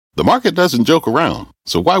The market doesn't joke around,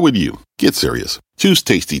 so why would you? Get serious. Choose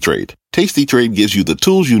Tasty Trade. Tasty Trade gives you the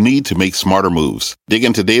tools you need to make smarter moves. Dig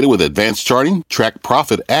into data with advanced charting, track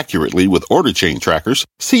profit accurately with order chain trackers,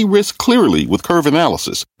 see risk clearly with curve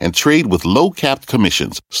analysis, and trade with low-capped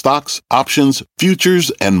commissions, stocks, options,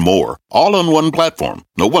 futures, and more. All on one platform.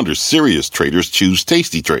 No wonder serious traders choose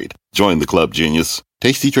Tasty Trade. Join the club, genius.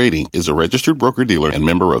 Tasty Trading is a registered broker-dealer and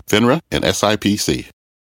member of FINRA and SIPC.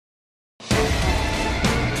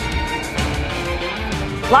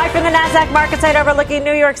 Live from the NASDAQ market site overlooking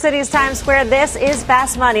New York City's Times Square, this is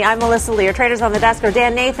Fast Money. I'm Melissa Lee. Our traders on the desk are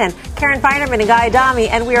Dan Nathan, Karen Feinerman, and Guy Adami.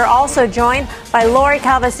 And we are also joined by Lori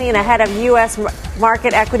Calvasina, head of U.S.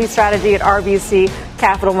 Market Equity Strategy at RBC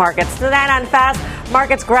Capital Markets. Tonight on Fast,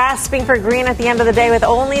 markets grasping for green at the end of the day with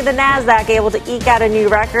only the NASDAQ able to eke out a new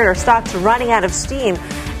record or stocks running out of steam.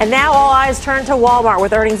 And now all eyes turn to Walmart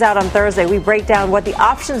with earnings out on Thursday. We break down what the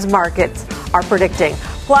options markets are predicting.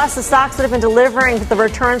 Plus, the stocks that have been delivering the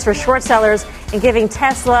returns for short sellers and giving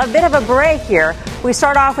Tesla a bit of a break here. We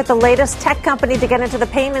start off with the latest tech company to get into the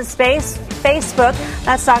payment space, Facebook.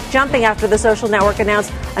 That stock jumping after the social network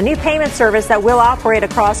announced a new payment service that will operate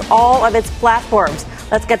across all of its platforms.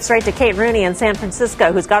 Let's get straight to Kate Rooney in San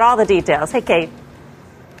Francisco, who's got all the details. Hey, Kate.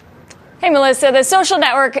 Hey, Melissa. The social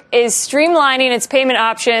network is streamlining its payment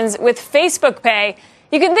options with Facebook Pay.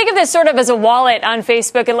 You can think of this sort of as a wallet on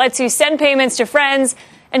Facebook. It lets you send payments to friends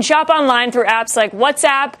and shop online through apps like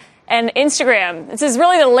WhatsApp and Instagram. This is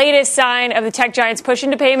really the latest sign of the tech giants push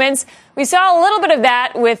into payments. We saw a little bit of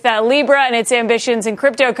that with Libra and its ambitions in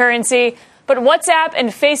cryptocurrency, but WhatsApp and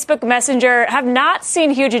Facebook Messenger have not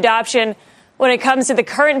seen huge adoption when it comes to the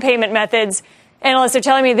current payment methods. Analysts are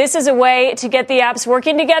telling me this is a way to get the apps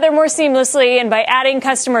working together more seamlessly, and by adding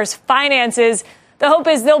customers' finances, the hope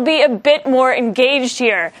is they'll be a bit more engaged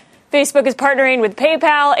here. Facebook is partnering with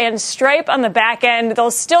PayPal and Stripe on the back end. They'll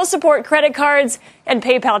still support credit cards and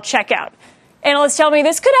PayPal checkout. Analysts tell me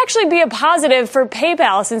this could actually be a positive for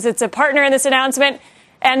PayPal since it's a partner in this announcement.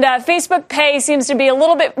 And Facebook Pay seems to be a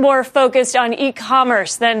little bit more focused on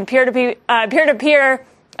e-commerce than peer-to-peer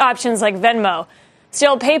options like Venmo.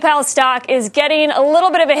 Still, PayPal stock is getting a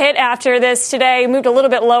little bit of a hit after this today, moved a little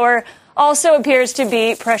bit lower. Also appears to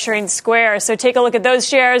be pressuring Square. So take a look at those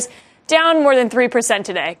shares. Down more than 3%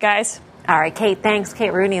 today, guys. All right, Kate, thanks.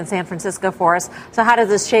 Kate Rooney in San Francisco for us. So how does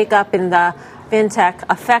this shake up in the fintech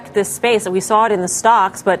affect this space? We saw it in the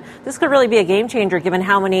stocks, but this could really be a game changer given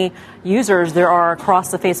how many users there are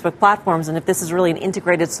across the Facebook platforms. And if this is really an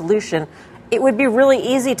integrated solution, it would be really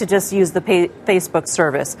easy to just use the Facebook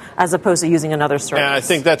service as opposed to using another service. Yeah, I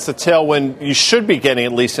think that's the tailwind you should be getting,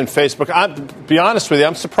 at least in Facebook. To be honest with you,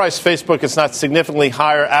 I'm surprised Facebook is not significantly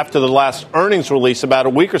higher after the last earnings release about a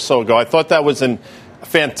week or so ago. I thought that was a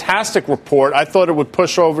fantastic report. I thought it would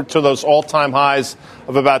push over to those all-time highs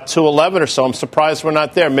of about 211 or so. I'm surprised we're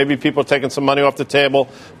not there. Maybe people are taking some money off the table.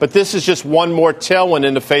 But this is just one more tailwind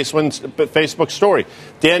in the Facebook story.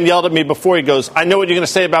 Dan yelled at me before. He goes, I know what you're going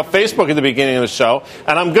to say about Facebook at the beginning of the show,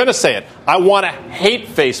 and I'm going to say it. I want to hate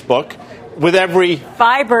Facebook with every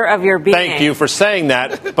fiber of your being. Thank you for saying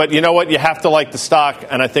that. But you know what? You have to like the stock,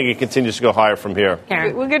 and I think it continues to go higher from here.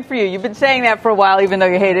 Karen. Well, good for you. You've been saying that for a while, even though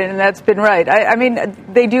you hate it, and that's been right. I mean,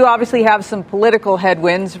 they do obviously have some political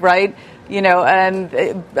headwinds, right? You know,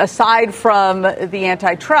 and aside from the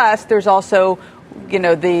antitrust, there's also, you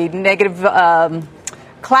know, the negative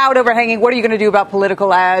cloud overhanging. What are you going to do about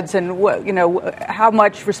political ads, and what, you know, how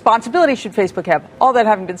much responsibility should Facebook have? All that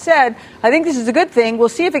having been said, I think this is a good thing. We'll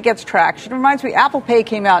see if it gets traction. It reminds me, Apple Pay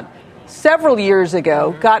came out several years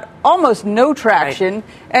ago, got almost no traction, right.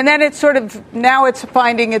 And then it's sort of now it's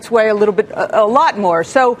finding its way a lot more.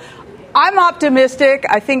 So I'm optimistic.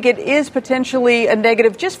 I think it is potentially a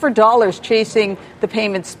negative just for dollars chasing the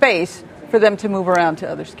payment space for them to move around to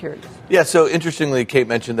other securities. Yeah, so interestingly, Kate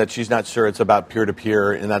mentioned that she's not sure it's about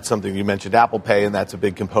peer-to-peer, and that's something you mentioned, Apple Pay, and that's a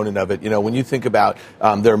big component of it. You know, when you think about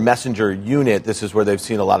their messenger unit, this is where they've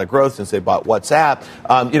seen a lot of growth since they bought WhatsApp.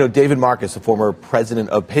 You know, David Marcus, the former president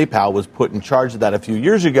of PayPal, was put in charge of that a few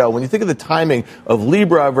years ago. When you think of the timing of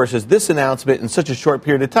Libra versus this announcement in such a short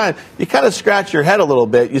period of time, you kind of scratch your head a little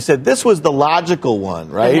bit. You said this was the logical one,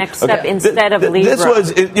 right? The next step instead of Libra. This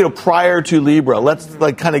was, you know, prior to Libra. Let's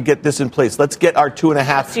like kind of get this in place place. Let's get our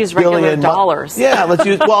 $2.5 billion dollars. Yeah, let's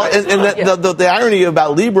use. Well, and the irony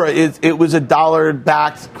about Libra is it was a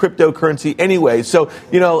dollar-backed cryptocurrency anyway. So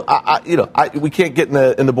we can't get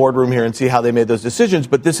in the boardroom here and see how they made those decisions,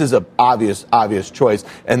 but this is an obvious choice,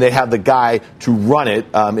 and they have the guy to run it,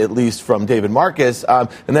 at least from David Marcus. And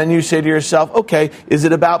then you say to yourself, okay, is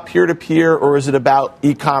it about peer-to-peer or is it about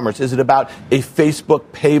e-commerce? Is it about a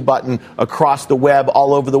Facebook pay button across the web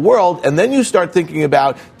all over the world? And then you start thinking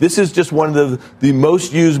about this is just one of the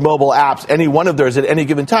most used mobile apps, any one of theirs at any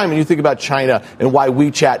given time. And you think about China and why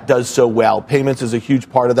WeChat does so well. Payments is a huge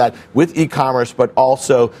part of that with e-commerce, but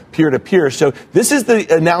also peer-to-peer. So this is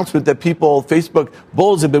the announcement that Facebook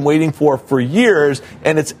bulls have been waiting for years.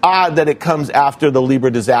 And it's odd that it comes after the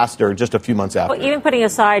Libra disaster just a few months after. Well, even putting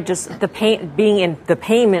aside just being in the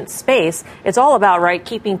payment space, it's all about, right,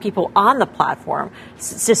 keeping people on the platform,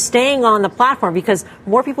 just staying on the platform, because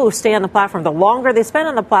more people who stay on the platform, the longer they spend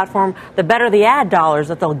on the platform, the better the ad dollars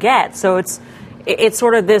that they'll get. So it's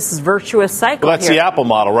sort of this virtuous cycle. Well, that's here. the Apple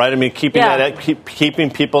model, right? I mean, keeping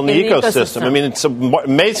people in the ecosystem. I mean, it's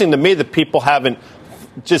amazing to me that people haven't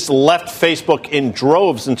just left Facebook in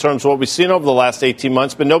droves in terms of what we've seen over the last 18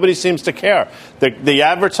 months, but nobody seems to care. The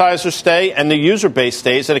advertisers stay and the user base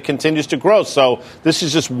stays, and it continues to grow. So this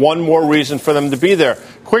is just one more reason for them to be there.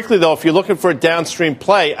 Quickly, though, if you're looking for a downstream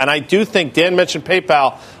play, and I do think Dan mentioned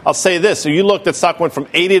PayPal, I'll say this. So you looked at stock went from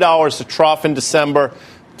 $80 to trough in December,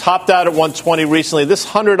 topped out at $120 recently. This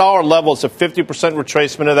 $100 level is a 50%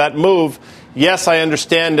 retracement of that move. Yes, I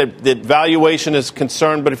understand that valuation is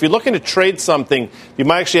concerned, but if you're looking to trade something you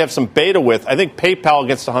might actually have some beta with, I think PayPal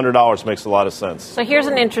against $100 makes a lot of sense. So here's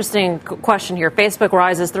an interesting question here. Facebook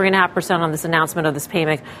rises 3.5% on this announcement of this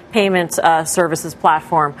payment services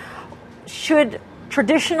platform. Should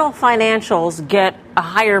traditional financials get a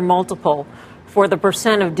higher multiple for the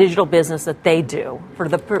percent of digital business that they do?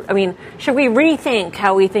 Should we rethink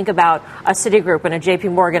how we think about a Citigroup and a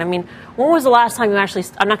JP Morgan? I mean, when was the last time you actually,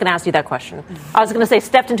 I'm not going to ask you that question. I was going to say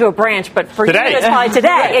stepped into a branch, but for today. You, it's probably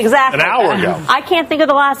today. Exactly. An hour ago. I can't think of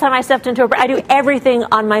the last time I stepped into a branch. I do everything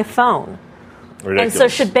on my phone. Ridiculous. And so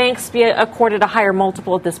should banks be accorded a higher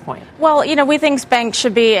multiple at this point? Well, we think banks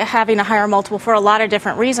should be having a higher multiple for a lot of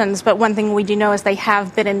different reasons. But one thing we do know is they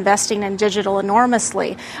have been investing in digital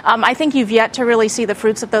enormously. I think you've yet to really see the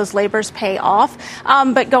fruits of those labors pay off.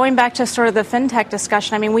 But going back to sort of the fintech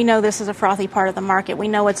discussion, we know this is a frothy part of the market. We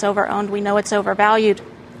know it's overowned. We know it's overvalued.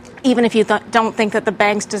 Even if you don't think that the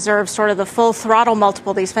banks deserve sort of the full throttle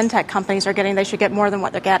multiple these fintech companies are getting, they should get more than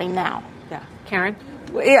what they're getting now. Yeah. Karen?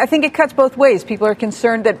 I think it cuts both ways. People are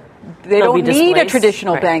concerned that they don't need a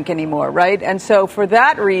traditional bank anymore, right? And so for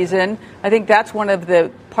that reason, I think that's one of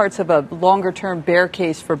the parts of a longer-term bear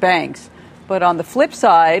case for banks. But on the flip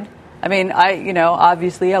side,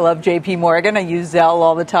 obviously I love JP Morgan. I use Zelle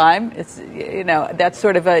all the time. It's, that's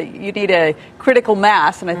sort of you need a critical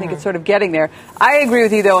mass, and I think it's sort of getting there. I agree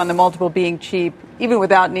with you, though, on the multiple being cheap, even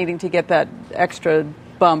without needing to get that extra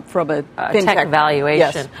bump from a tech valuation.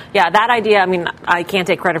 Yes. Yeah, that idea, I can't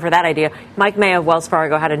take credit for that idea. Mike May of Wells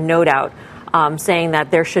Fargo had a note out saying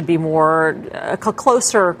that there should be a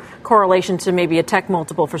closer correlation to maybe a tech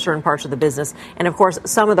multiple for certain parts of the business. And, of course,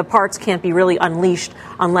 some of the parts can't be really unleashed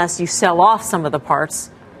unless you sell off some of the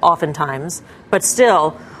parts, oftentimes. But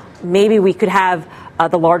still, maybe we could have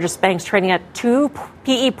the largest banks trading at 2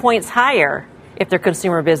 PE points higher if their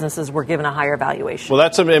consumer businesses were given a higher valuation. Well,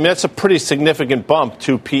 that's a pretty significant bump,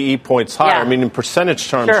 2 PE points higher. Yeah. In percentage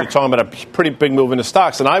terms, Sure. You're talking about a pretty big move in the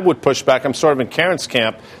stocks. And I would push back. I'm sort of in Karen's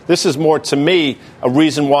camp. This is more, to me, a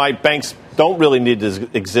reason why banks don't really need to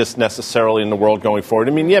exist necessarily in the world going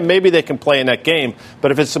forward. Maybe they can play in that game, but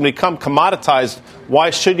if it's become commoditized,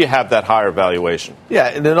 why should you have that higher valuation? Yeah,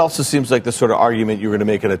 and it also seems like the sort of argument you're going to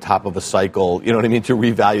make at the top of a cycle, to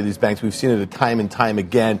revalue these banks. We've seen it time and time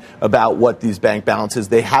again about what these bank balances.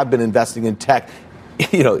 They have been investing in tech,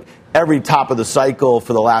 every top of the cycle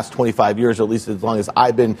for the last 25 years, or at least as long as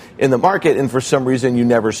I've been in the market. And for some reason, you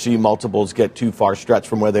never see multiples get too far stretched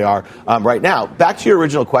from where they are right now. Back to your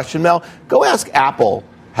original question, Mel, go ask Apple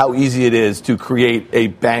how easy it is to create a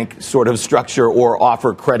bank sort of structure or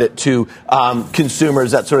offer credit to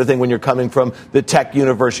consumers, that sort of thing. When you're coming from the tech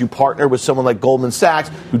universe, you partner with someone like Goldman Sachs,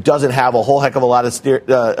 who doesn't have a whole heck of a lot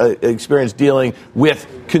of experience dealing with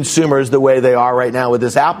consumers the way they are right now with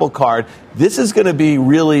this Apple Card. This is going to be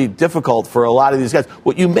really difficult for a lot of these guys.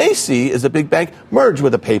 What you may see is a big bank merge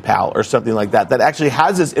with a PayPal or something like that actually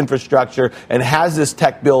has this infrastructure and has this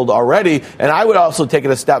tech build already. And I would also take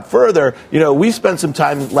it a step further. We spent some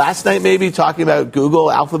time last night maybe talking about Google,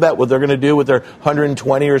 Alphabet, what they're going to do with their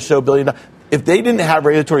 $120 or so billion. if they didn't have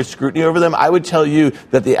regulatory scrutiny over them, I would tell you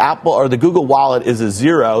that the Apple or the Google Wallet is a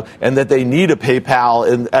zero and that they need a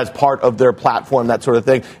PayPal as part of their platform, that sort of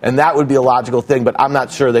thing. And that would be a logical thing, but I'm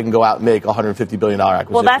not sure they can go out and make a $150 billion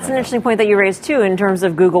acquisition. Well, that's an interesting point that you raised, too, in terms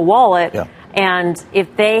of Google Wallet. Yeah. And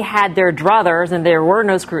if they had their druthers and there were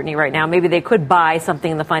no scrutiny right now, maybe they could buy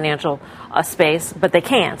something in the financial space, but they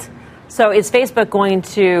can't. So is Facebook going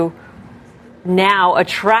to now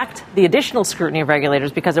attract the additional scrutiny of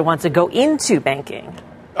regulators because it wants to go into banking?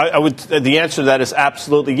 I would. The answer to that is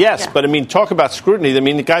absolutely yes. Yeah. But, I mean, talk about scrutiny. I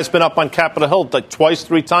mean, the guy's been up on Capitol Hill like twice,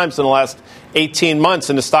 3 times in the last 18 months,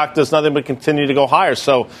 and the stock does nothing but continue to go higher.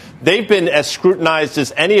 So they've been as scrutinized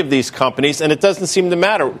as any of these companies, and it doesn't seem to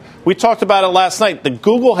matter. We talked about it last night. The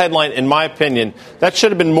Google headline, in my opinion, that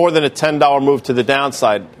should have been more than a $10 move to the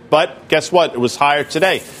downside. But guess what? It was higher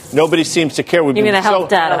today. Nobody seems to care. You mean the health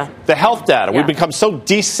data? The health data. Yeah. We've become so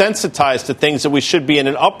desensitized to things that we should be in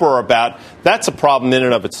an uproar about. That's a problem in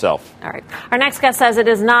and of itself. All right. Our next guest says it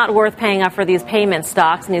is not worth paying up for these payment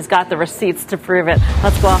stocks, and he's got the receipts to prove it.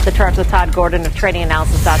 Let's go off the charts with Todd Gordon of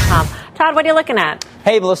TradingAnalysis.com. Todd, what are you looking at?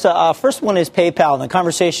 Hey, Melissa. First one is PayPal. And the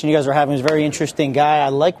conversation you guys are having is a very interesting, Guy. I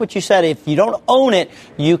like what you said. If you don't own it,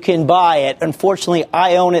 you can buy it. Unfortunately,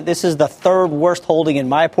 I own it. This is the third worst holding in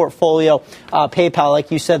my portfolio. PayPal,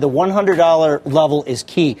 like you said, the $100 level is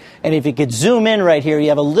key. And if you could zoom in right here, you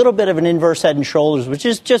have a little bit of an inverse head and shoulders, which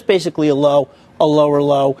is just basically a low, a lower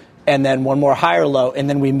low, and then one more higher low, and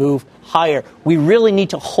then we move higher. We really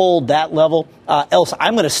need to hold that level. Else,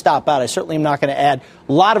 I'm going to stop out. I certainly am not going to add.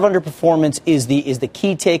 A lot of underperformance is the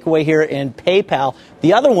key takeaway here in PayPal.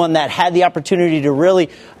 The other one that had the opportunity to really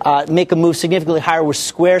make a move significantly higher was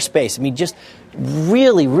Squarespace. I mean, just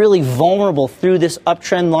really, really vulnerable through this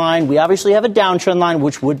uptrend line. We obviously have a downtrend line,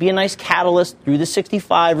 which would be a nice catalyst through the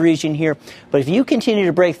 65 region here. But if you continue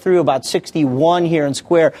to break through about 61 here in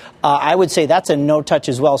Square, I would say that's a no touch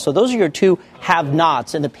as well. So those are your two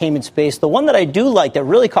have-nots in the payment space. The one that I do like that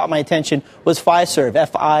really caught my attention was Fiserv,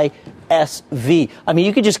 FISV. I mean,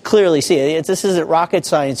 you could just clearly see it. This isn't rocket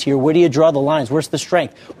science here. Where do you draw the lines? Where's the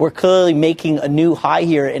strength? We're clearly making a new high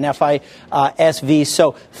here in FISV.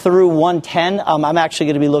 So through 110, I'm actually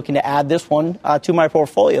going to be looking to add this one to my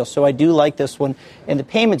portfolio. So I do like this one in the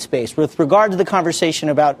payment space. With regard to the conversation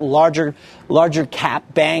about larger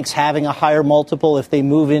cap banks having a higher multiple if they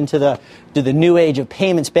move into the new age of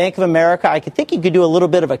payments, Bank of America, I think you could do a little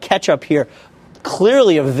bit of a catch-up here.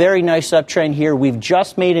 Clearly a very nice uptrend here. We've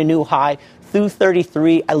just made a new high through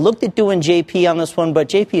 33. I looked at doing JP on this one, but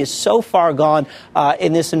JP is so far gone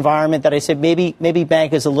in this environment that I said maybe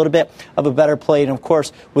bank is a little bit of a better play. And, of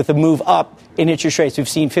course, with the move up in interest rates, we've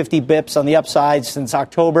seen 50 bips on the upside since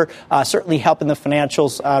October, certainly helping the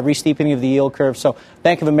financials, re-steepening of the yield curve. So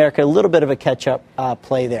Bank of America, a little bit of a catch-up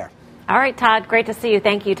play there. All right, Todd, great to see you.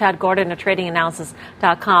 Thank you, Todd Gordon of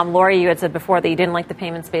TradingAnalysis.com. Lori, you had said before that you didn't like the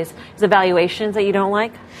payment space. Is it valuations that you don't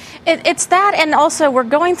like? It's that, and also we're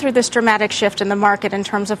going through this dramatic shift in the market in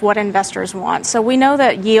terms of what investors want. So we know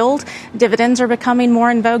that yield, dividends are becoming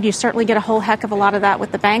more in vogue. You certainly get a whole heck of a lot of that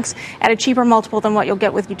with the banks at a cheaper multiple than what you'll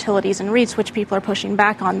get with utilities and REITs, which people are pushing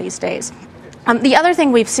back on these days. The other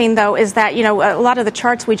thing we've seen, though, is that, a lot of the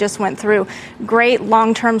charts we just went through, great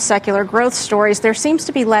long-term secular growth stories, there seems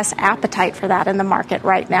to be less appetite for that in the market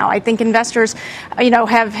right now. I think investors,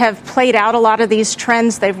 have played out a lot of these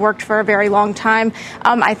trends. They've worked for a very long time.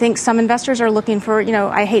 I think some investors are looking for,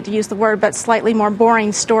 I hate to use the word, but slightly more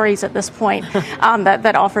boring stories at this point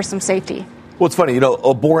that offer some safety. Well, it's funny,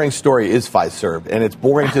 a boring story is Fiserv, and it's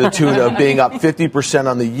boring to the tune of being up 50%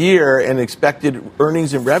 on the year and expected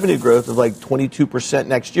earnings and revenue growth of like 22%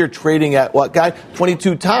 next year, trading at what, Guy?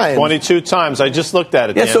 22 times. 22 times. I just looked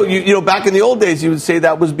at it. Yeah, Dan. so, back in the old days, you would say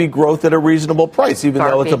that would be growth at a reasonable price, even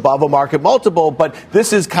though it's above a market multiple. But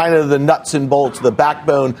this is kind of the nuts and bolts, the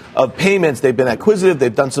backbone of payments. They've been acquisitive.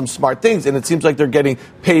 They've done some smart things, and it seems like they're getting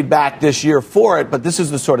paid back this year for it. But this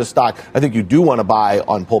is the sort of stock I think you do want to buy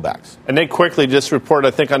on pullbacks. And they quickly just reported,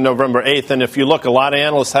 I think, on November 8th. And if you look, a lot of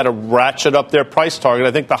analysts had to ratchet up their price target.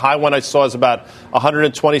 I think the high one I saw is about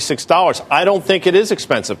 $126. I don't think it is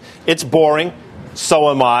expensive. It's boring. So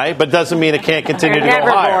am I, but doesn't mean it can't continue to go higher.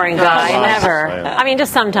 Never boring, Guy. Never. I mean,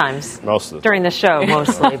 just sometimes. Most of the during the show,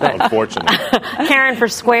 mostly. But unfortunately. Karen, for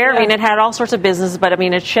Square, I mean, it had all sorts of businesses, but I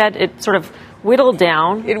mean, it sort of whittled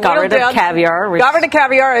down. Got rid of caviar. Got rid of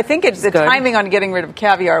caviar. I think the timing on getting rid of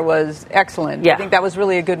caviar was excellent. Yeah. I think that was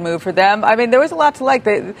really a good move for them. I mean, there was a lot to like.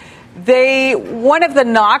 One of the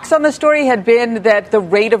knocks on the story had been that the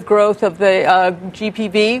rate of growth of the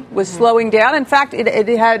GPV was slowing down. In fact, it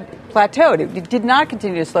had plateaued. It did not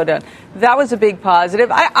continue to slow down. That was a big positive.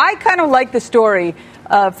 I kind of like the story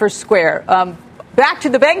for Square. Back to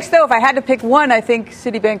the banks, though, if I had to pick one, I think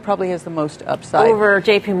Citibank probably has the most upside. Over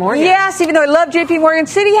J.P. Morgan? Yes, even though I love J.P. Morgan,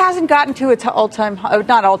 Citi hasn't gotten to its all-time high.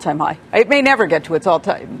 Not all-time high. It may never get to its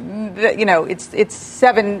all-time. It's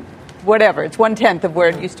 7, whatever. It's 1/10 of where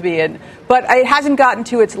it used to be. But it hasn't gotten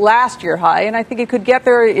to its last year high, and I think it could get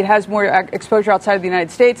there. It has more exposure outside of the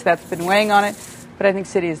United States. That's been weighing on it. But I think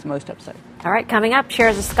Citi is the most upside. All right, coming up,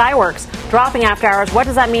 shares of Skyworks dropping after hours. What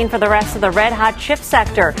does that mean for the rest of the red-hot chip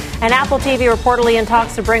sector? And Apple TV reportedly in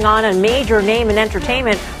talks to bring on a major name in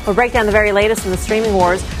entertainment. We'll break down the very latest in the streaming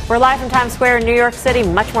wars. We're live from Times Square in New York City.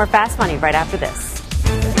 Much more Fast Money right after this.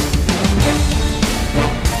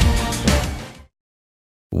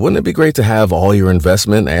 Wouldn't it be great to have all your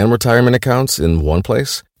investment and retirement accounts in one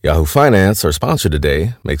place? Yahoo Finance, our sponsor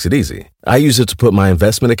today, makes it easy. I use it to put my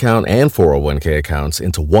investment account and 401k accounts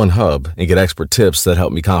into one hub and get expert tips that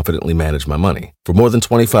help me confidently manage my money. For more than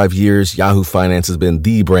 25 years, Yahoo Finance has been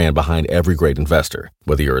the brand behind every great investor.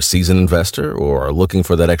 Whether you're a seasoned investor or are looking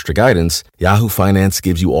for that extra guidance, Yahoo Finance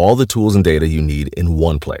gives you all the tools and data you need in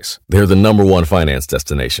one place. They're the #1 finance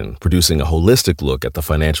destination, producing a holistic look at the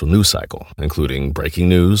financial news cycle, including breaking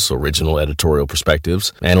news, original editorial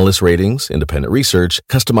perspectives, analyst ratings, independent research,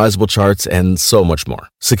 customizable charts, and so much more.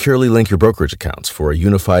 Securely link your brokerage accounts for a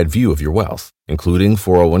unified view of your wealth, including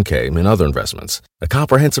 401k and other investments. A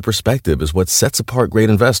comprehensive perspective is what sets apart great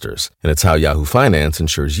investors, and it's how Yahoo Finance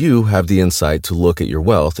ensures you have the insight to look at your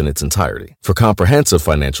wealth in its entirety. For comprehensive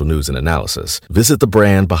financial news and analysis, visit the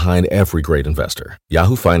brand behind every great investor,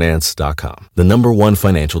 yahoofinance.com, the #1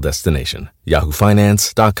 financial destination,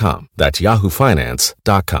 yahoofinance.com. That's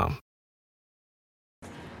yahoofinance.com.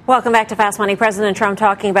 Welcome back to Fast Money. President Trump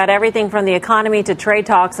talking about everything from the economy to trade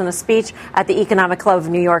talks in a speech at the Economic Club of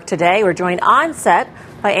New York today. We're joined on set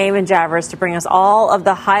by Eamon Javers to bring us all of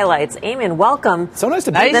the highlights. Eamon, welcum. So nice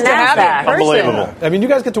to be the NASDAQ. Unbelievable. I mean, you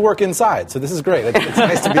guys get to work inside, so this is great. It's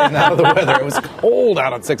nice to be out of the weather. It was cold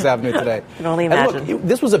out on 6th Avenue today. I can only imagine. And look,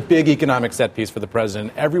 this was a big economic set piece for the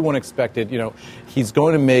president. Everyone expected, he's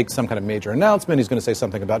going to make some kind of major announcement. He's going to say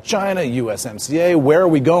something about China, USMCA, where are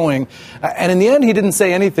we going? And in the end, he didn't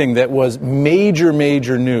say anything that was major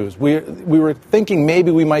news. We were thinking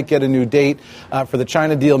maybe we might get a new date for the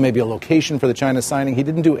China deal, maybe a location for the China signing.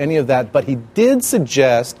 He didn't do any of that, but he did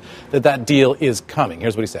suggest that deal is coming.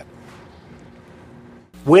 Here's what he said.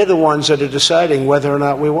 We're the ones that are deciding whether or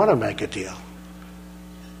not we want to make a deal.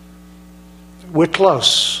 We're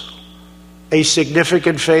close. A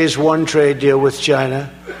significant phase 1 trade deal with China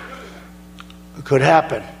could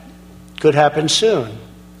happen. Could happen soon.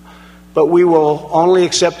 But we will only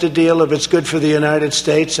accept a deal if it's good for the United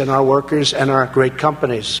States and our workers and our great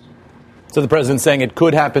companies. So the president saying it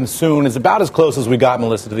could happen soon is about as close as we got,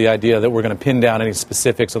 Melissa, to the idea that we're going to pin down any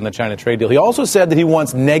specifics on the China trade deal. He also said that he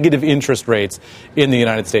wants negative interest rates in the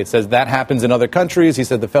United States. Says that happens in other countries. He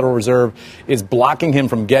said the Federal Reserve is blocking him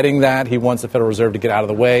from getting that. He wants the Federal Reserve to get out of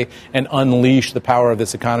the way and unleash the power of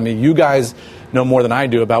this economy. You guys know more than I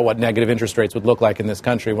do about what negative interest rates would look like in this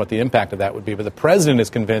country and what the impact of that would be. But the president is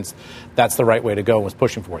convinced that's the right way to go and was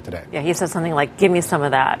pushing for it today. Yeah, he said something like, give me some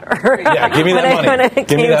of that. Yeah, give me that money.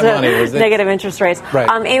 Give me that money. Negative interest rates. Right.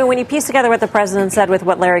 Amy, when you piece together what the president said with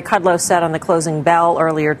what Larry Kudlow said on the closing bell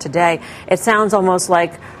earlier today, it sounds almost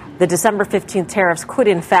like the December 15th tariffs could,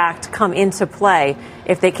 in fact, come into play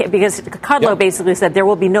if they can, because Kudlow basically said there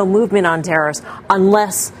will be no movement on tariffs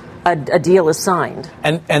unless a deal is signed.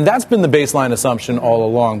 And that's been the baseline assumption all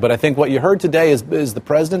along. But I think what you heard today is the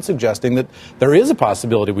president suggesting that there is a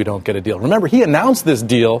possibility we don't get a deal. Remember, he announced this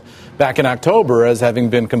deal back in October as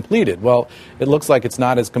having been completed. Well, it looks like it's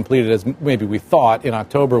not as completed as maybe we thought in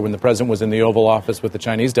October when the president was in the Oval Office with the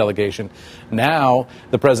Chinese delegation. Now,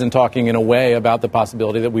 the president talking in a way about the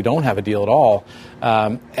possibility that we don't have a deal at all.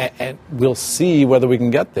 And we'll see whether we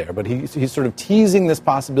can get there. But he's sort of teasing this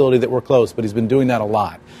possibility that we're close, but he's been doing that a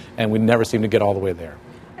lot. And we never seem to get all the way there.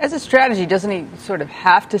 As a strategy, doesn't he sort of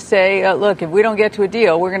have to say, look, if we don't get to a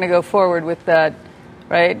deal, we're going to go forward with that,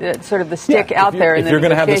 right? That's sort of the stick out there. If you're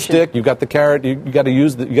going to have the stick, you've got the carrot. You got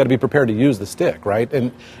to be prepared to use the stick, right?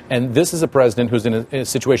 And this is a president who's in a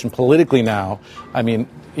situation politically now. I mean,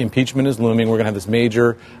 impeachment is looming. We're going to have this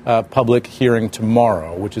major public hearing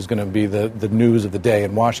tomorrow, which is going to be the news of the day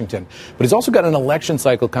in Washington. But he's also got an election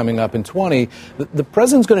cycle coming up in 20. The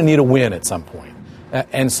president's going to need a win at some point.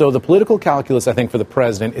 And so the political calculus, I think, for the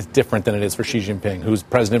president is different than it is for Xi Jinping, who's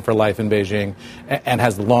president for life in Beijing and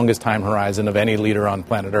has the longest time horizon of any leader on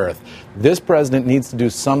planet Earth. This president needs to do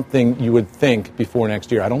something, you would think, before next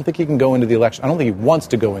year. I don't think he can go into the election. I don't think he wants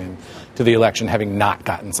to go into the election having not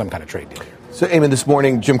gotten some kind of trade deal. So, Eamon, this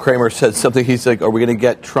morning, Jim Cramer said something. He's like, are we going to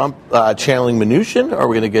get Trump channeling Mnuchin, or are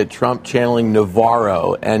we going to get Trump channeling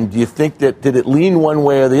Navarro? And do you think that, did it lean one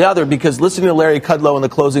way or the other? Because listening to Larry Kudlow in the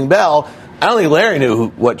closing bell, I don't think Larry knew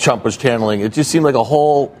what Trump was channeling. It just seemed like a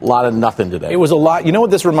whole lot of nothing today. It was a lot. You know what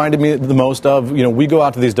this reminded me the most of? You know, we go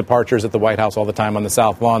out to these departures at the White House all the time on the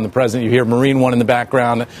South Lawn. The president, you hear Marine One in the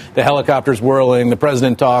background, the helicopters whirling, the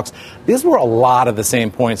president talks. These were a lot of the same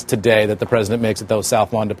points today that the president makes at those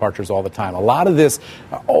South Lawn departures all the time. A lot of this,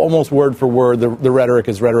 almost word for word, the rhetoric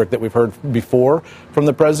is rhetoric that we've heard before from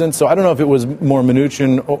the president. So I don't know if it was more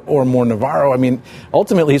Mnuchin or more Navarro. I mean,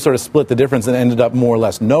 ultimately, he sort of split the difference and ended up more or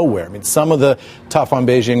less nowhere. I mean, some of the tough on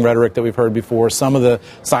Beijing rhetoric that we've heard before, some of the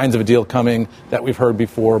signs of a deal coming that we've heard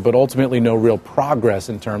before, but ultimately no real progress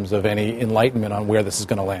in terms of any enlightenment on where this is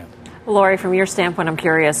going to land. Lori, from your standpoint, I'm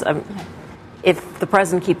curious, if the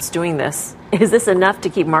president keeps doing this, is this enough to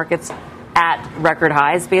keep markets at record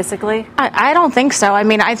highs, basically? I don't think so. I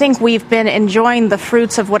mean, I think we've been enjoying the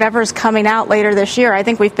fruits of whatever's coming out later this year. I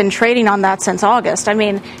think we've been trading on that since August. I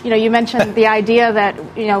mean, you mentioned the idea that,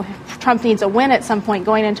 Trump needs a win at some point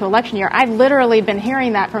going into election year. I've literally been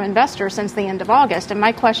hearing that from investors since the end of August. And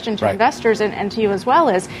my question to investors and to you as well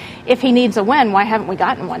is, if he needs a win, why haven't we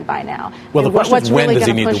gotten one by now? Well, the question is, when does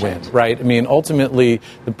he need to win, right? I mean, ultimately,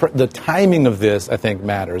 the timing of this, I think,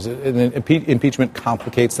 matters. Impeachment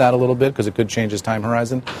complicates that a little bit because it could change his time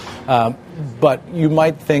horizon. But you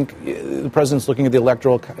might think the president's looking at the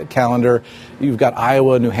electoral calendar. You've got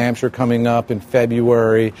Iowa, New Hampshire coming up in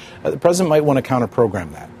February. The president might want to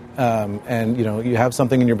counter-program that. And, you have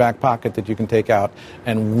something in your back pocket that you can take out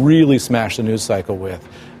and really smash the news cycle with.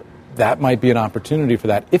 That might be an opportunity for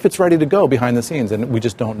that if it's ready to go behind the scenes. And we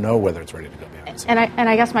just don't know whether it's ready to go behind the scenes. And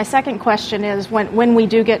I guess my second question is, when we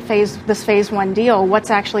do get this phase one deal,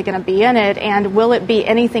 what's actually going to be in it? And will it be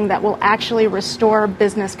anything that will actually restore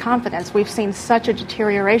business confidence? We've seen such a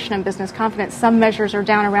deterioration in business confidence. Some measures are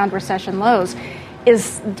down around recession lows.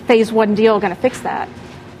 Is phase one deal going to fix that?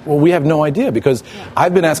 Well, we have no idea, because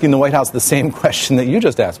I've been asking the White House the same question that you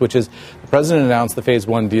just asked, which is the president announced the phase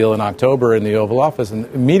one deal in October in the Oval Office. And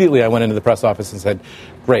immediately I went into the press office and said,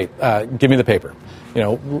 great, give me the paper.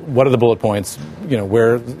 What are the bullet points?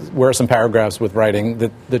 Where are some paragraphs with writing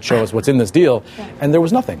that show us what's in this deal? Yeah. And there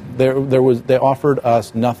was nothing. They offered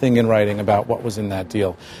us nothing in writing about what was in that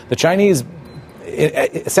deal. The Chinese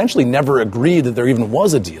essentially never agreed that there even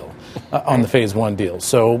was a deal on the phase one deal.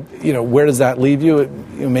 So, where does that leave you?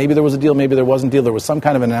 Maybe there was a deal, maybe there wasn't a deal. There was some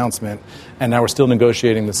kind of announcement, and now we're still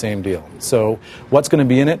negotiating the same deal. So what's going to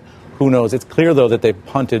be in it? Who knows? It's clear, though, that they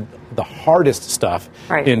punted the hardest stuff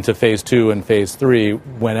into phase two and phase three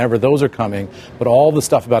whenever those are coming. But all the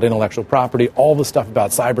stuff about intellectual property, all the stuff about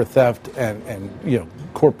cyber theft and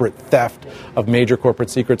corporate theft of major corporate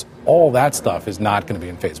secrets, all that stuff is not going to be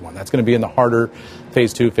in phase one. That's going to be in the harder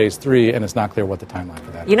phase two, phase three, and it's not clear what the timeline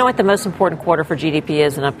for that is. You know what the most important quarter for GDP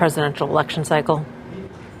is in a presidential election cycle?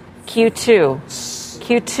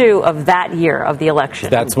 Q2 of that year of the election.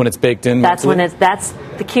 That's when it's baked in. That's the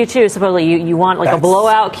Q2. Supposedly you want a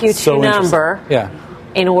blowout Q2 number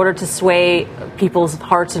in order to sway people's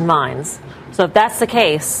hearts and minds. So if that's the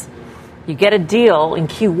case, you get a deal in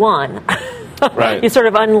Q1. Right. You sort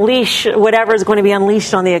of unleash whatever is going to be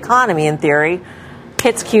unleashed on the economy, in theory,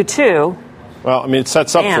 hits Q2. Well, I mean, it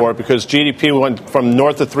sets up for it, because GDP went from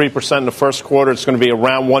north of 3% in the first quarter. It's going to be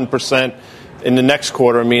around 1% in the next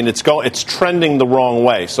quarter. I mean, it's trending the wrong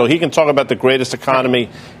way. So he can talk about the greatest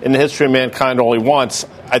economy in the history of mankind all he wants.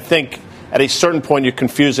 I think at a certain point you're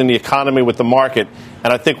confusing the economy with the market.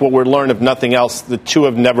 And I think what we're learning, if nothing else, the two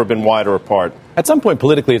have never been wider apart. At some point,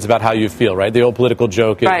 politically, it's about how you feel, right? The old political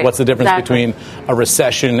joke is, what's the difference between a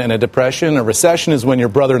recession and a depression? A recession is when your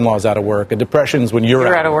brother-in-law's out of work. A depression is when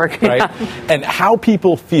you're out of work, right? Yeah. And how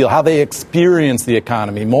people feel, how they experience the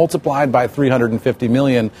economy, multiplied by 350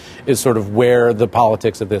 million, is sort of where the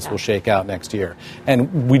politics of this will shake out next year.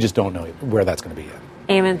 And we just don't know where that's going to be yet.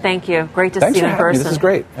 Eamon, thank you. Great to see you in person. This is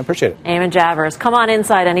great. I appreciate it. Eamon Javers. Come on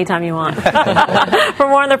inside anytime you want. For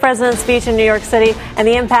more on the president's speech in New York City and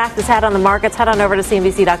the impact it's had on the markets, head on over to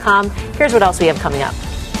CNBC.com. Here's what else we have coming up.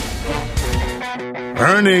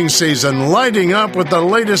 Earnings season lighting up with the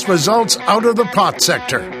latest results out of the pot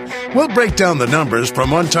sector. We'll break down the numbers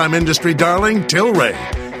from one-time industry darling Tilray.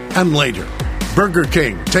 And later, Burger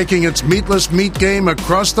King taking its meatless meat game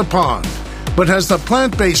across the pond. But has the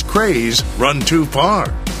plant-based craze run too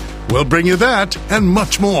far? We'll bring you that and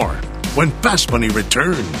much more when Fast Money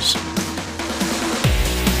returns.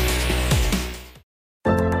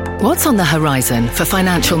 What's on the horizon for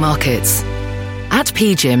financial markets? At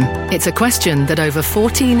PGIM, it's a question that over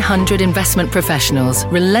 1,400 investment professionals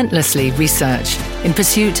relentlessly research in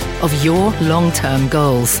pursuit of your long-term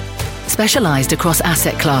goals. Specialized across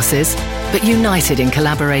asset classes, but united in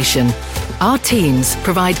collaboration, our teams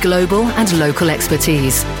provide global and local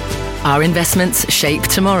expertise. Our investments shape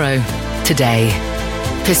tomorrow, today.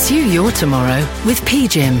 Pursue your tomorrow with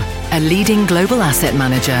PGIM, a leading global asset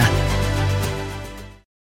manager.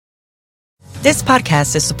 This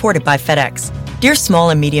podcast is supported by FedEx. Dear small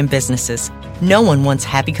and medium businesses, no one wants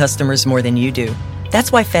happy customers more than you do.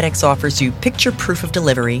 That's why FedEx offers you picture proof of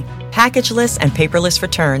delivery, packageless and paperless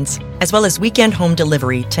returns, as well as weekend home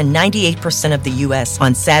delivery to 98% of the U.S.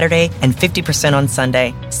 on Saturday and 50% on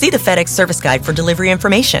Sunday. See the FedEx service guide for delivery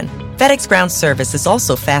information. FedEx Ground service is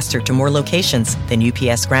also faster to more locations than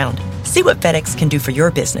UPS Ground. See what FedEx can do for your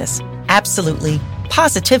business. Absolutely,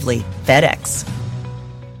 positively FedEx.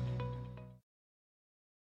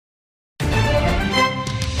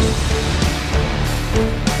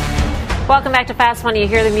 Welcome back to Fast Money. You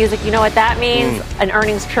hear the music, you know what that means. An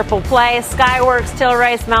earnings triple play. Skyworks,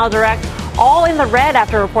 Tilray, SmileDirect, all in the red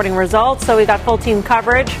after reporting results. So we got full team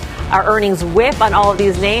coverage. Our earnings whip on all of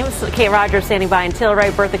these names. Kate Rogers standing by in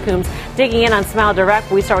Tilray, Bertha Coombs digging in on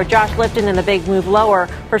SmileDirect. We start with Josh Lipton in the big move lower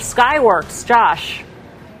for Skyworks. Josh.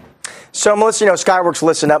 So, Melissa, Skyworks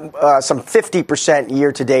listed up some 50%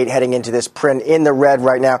 year-to-date heading into this print in the red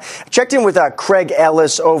right now. Checked in with Craig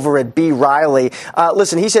Ellis over at B. Riley.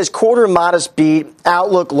 Listen, he says quarter modest beat,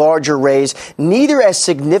 outlook larger raise. Neither as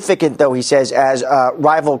significant, though, he says, as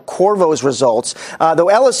rival Qorvo's results. Though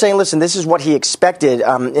Ellis saying, listen, this is what he expected.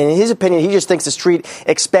 In his opinion, he just thinks the street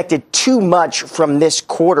expected too much from this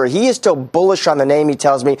quarter. He is still bullish on the name, he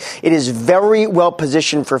tells me. It is very well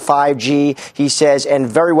positioned for 5G, he says, and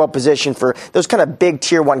very well positioned for those kind of big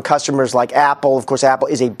tier one customers like Apple. Of course, Apple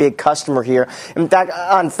is a big customer here. In fact,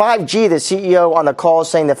 on 5G, the CEO on the call is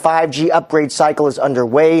saying the 5G upgrade cycle is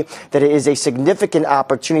underway, that it is a significant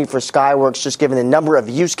opportunity for Skyworks, just given the number of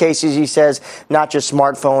use cases, he says, not just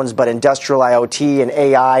smartphones, but industrial IoT and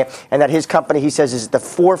AI, and that his company, he says, is at the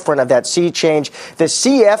forefront of that sea change. The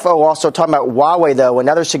CFO also talking about Huawei, though,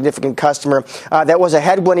 another significant customer. That was a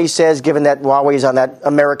headwind, he says, given that Huawei is on that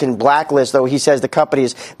American blacklist, though he says the company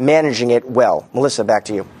is managing it well. Melissa, back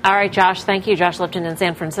to you. All right, Josh. Thank you. Josh Lipton in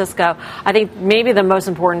San Francisco. I think maybe the most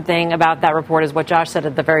important thing about that report is what Josh said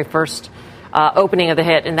at the very first opening of the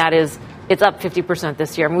hit, and that is it's up 50%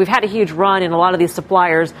 this year. I mean, we've had a huge run in a lot of these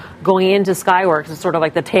suppliers going into Skyworks. It's sort of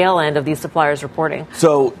like the tail end of these suppliers reporting.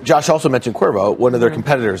 So Josh also mentioned Qorvo, one of their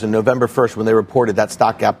competitors. On November 1st, when they reported, that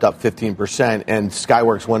stock gapped up 15%, and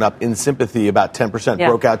Skyworks went up in sympathy about 10%,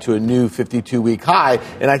 broke out to a new 52-week high,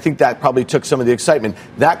 and I think that probably took some of the excitement.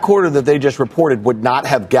 That quarter that they just reported would not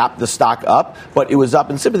have gapped the stock up, but it was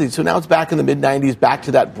up in sympathy. So now it's back in the mid-90s, back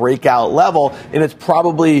to that breakout level, and it's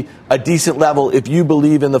probably a decent level if you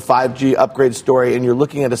believe in the 5G upgrade story and you're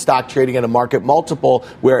looking at a stock trading at a market multiple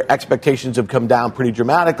where expectations have come down pretty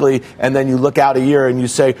dramatically, and then you look out a year and you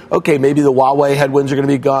say, okay, maybe the Huawei headwinds are going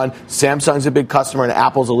to be gone, Samsung's a big customer, and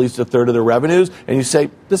Apple's at least a third of their revenues, and you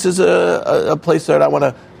say, this is a place that I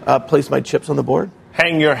want to place my chips on the board?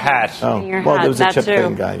 Hang your hat. Oh, well, there was a chip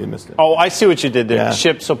thing guy. You missed it. Oh, I see what you did there. Yeah.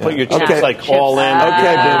 Chips, so put your chips all in.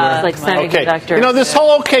 Okay, Boomer. Like semiconductors. Okay. This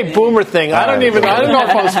whole Boomer thing, I don't know if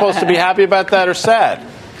I was supposed to be happy about that or sad.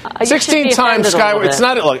 16 times Skyway.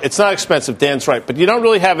 It's not expensive. Dan's right, but you don't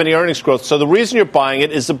really have any earnings growth. So the reason you're buying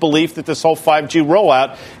it is the belief that this whole 5G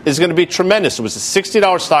rollout is going to be tremendous. It was a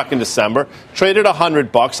 $60 stock in December, traded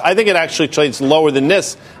 $100. I think it actually trades lower than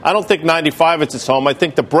this. I don't think 95 is its home. I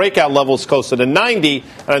think the breakout level is closer to 90,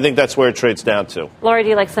 and I think that's where it trades down to. Lori, do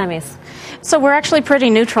you like semis? So we're actually pretty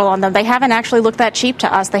neutral on them. They haven't actually looked that cheap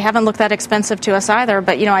to us. They haven't looked that expensive to us either.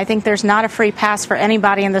 But, I think there's not a free pass for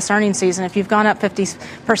anybody in this earnings season. If you've gone up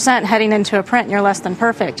 50% heading into a print and you're less than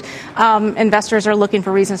perfect, investors are looking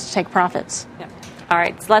for reasons to take profits. Yeah. All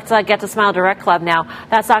right, so let's get to SmileDirect Club now.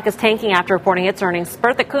 That stock is tanking after reporting its earnings.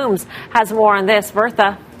 Bertha Coombs has more on this.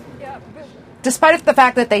 Bertha. Despite the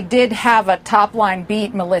fact that they did have a top-line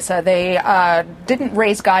beat, Melissa, they didn't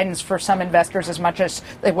raise guidance for some investors as much as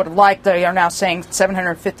they would have liked. They are now saying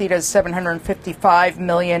 750 to 755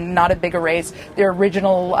 million, not a big a raise. Their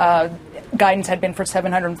original guidance had been for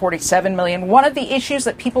 747 million. One of the issues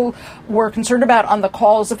that people were concerned about on the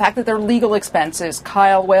call is the fact that their legal expenses.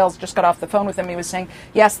 Kyle Wales just got off the phone with them. He was saying,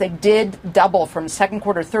 yes, they did double from second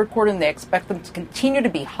quarter to third quarter, and they expect them to continue to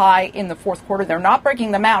be high in the fourth quarter. They're not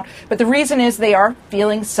breaking them out, but the reason is they are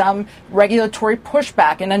feeling some regulatory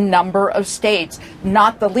pushback in a number of states,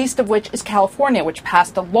 not the least of which is California, which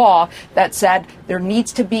passed a law that said there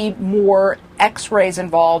needs to be more x-rays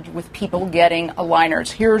involved with people getting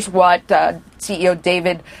aligners. Here's what CEO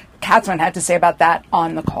David Katzman had to say about that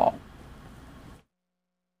on the call.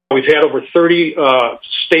 We've had over 30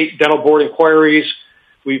 state dental board inquiries.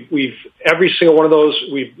 We've every single one of those,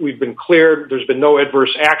 we've been cleared. There's been no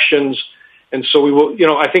adverse actions. And so we will,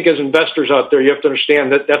 I think as investors out there, you have to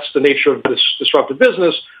understand that that's the nature of this disruptive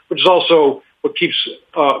business, which is also what keeps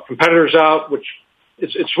competitors out, which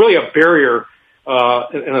it's really a barrier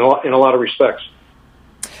in a lot of respects.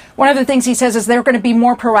 One of the things he says is they're going to be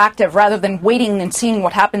more proactive rather than waiting and seeing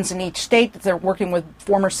what happens in each state. They're working with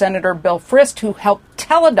former Senator Bill Frist, who helped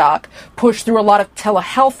Teladoc push through a lot of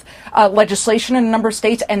telehealth legislation in a number of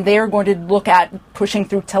states, and they're going to look at pushing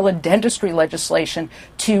through teledentistry legislation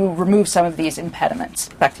to remove some of these impediments.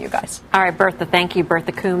 Back to you guys. All right, Bertha, thank you.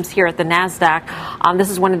 Bertha Coombs here at the NASDAQ. This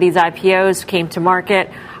is one of these IPOs, came to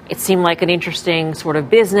market. It seemed like an interesting sort of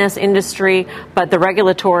business industry, but the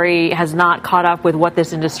regulatory has not caught up with what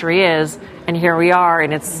this industry is. And here we are,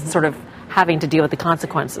 and it's sort of having to deal with the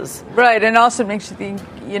consequences. Right, and also makes you think,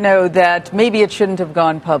 that maybe it shouldn't have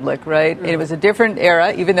gone public, right? It was a different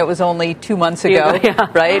era, even though it was only 2 months ago,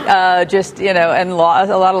 right? And a lot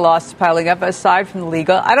of losses piling up aside from the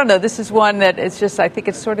legal. I don't know, this is one that it's just, I think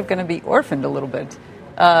it's sort of going to be orphaned a little bit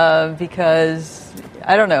because,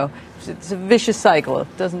 I don't know. It's a vicious cycle. It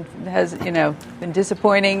has been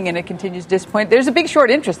disappointing, and it continues to disappoint. There's a big short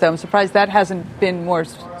interest, though. I'm surprised that hasn't been more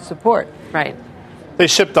support. Right. They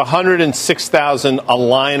shipped 106,000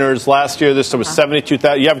 aligners last year. This was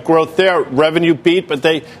 72,000. You have growth there, revenue beat, but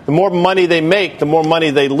the more money they make, the more money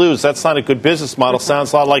they lose. That's not a good business model.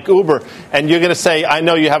 Sounds a lot like Uber. And you're going to say, I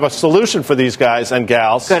know you have a solution for these guys and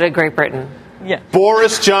gals. Go to Great Britain. Yeah.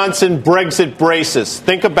 Boris Johnson Brexit braces.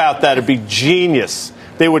 Think about that. It'd be genius.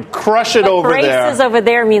 They would crush it over there. Braces over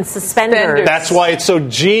there means suspenders. That's why it's so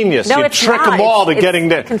genius. No, you it's trick not. them all to getting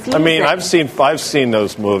there. Confusing. I mean, I've seen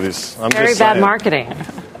those movies. I'm Very just bad saying. marketing.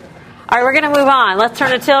 All right, we're going to move on. Let's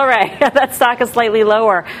turn to Tilray. That stock is slightly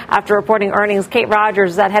lower after reporting earnings. Kate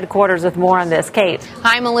Rogers is at headquarters with more on this. Kate.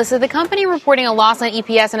 Hi, Melissa. The company reporting a loss on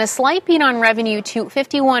EPS and a slight beat on revenue to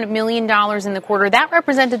 $51 million in the quarter. That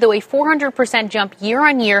represented, though, a 400% jump year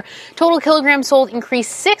on year. Total kilograms sold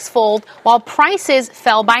increased sixfold, while prices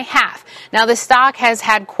fell by half. Now, the stock has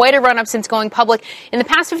had quite a run-up since going public. In the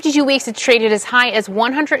past 52 weeks, it's traded as high as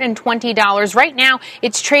 $120. Right now,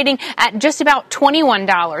 it's trading at just about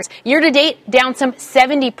 $21. Year to date, down some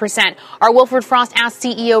 70%. Our Wilford Frost asked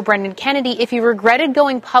CEO Brendan Kennedy if he regretted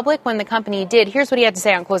going public when the company did. Here's what he had to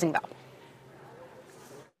say on Closing Bell.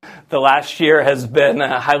 The last year has been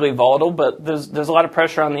highly volatile, but there's a lot of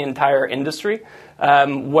pressure on the entire industry.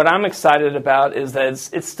 What I'm excited about is that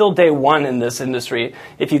it's still day one in this industry.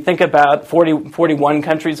 If you think about 41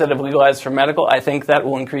 countries that have legalized for medical, I think that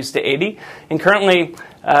will increase to 80. And currently,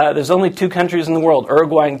 there's only 2 countries in the world,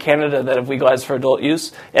 Uruguay and Canada, that have legalized for adult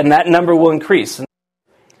use, and that number will increase.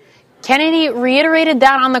 Kennedy reiterated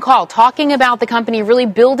that on the call, talking about the company really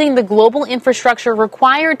building the global infrastructure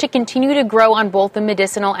required to continue to grow on both the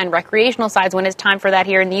medicinal and recreational sides when it's time for that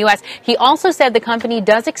here in the U.S. He also said the company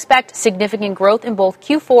does expect significant growth in both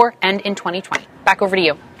Q4 and in 2020. Back over to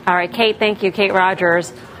you. All right, Kate, thank you. Kate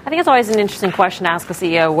Rogers. I think it's always an interesting question to ask a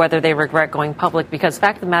CEO whether they regret going public, because the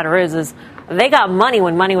fact of the matter is they got money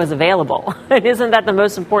when money was available. And isn't that the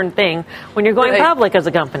most important thing when you're going public as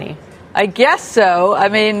a company? I guess so. I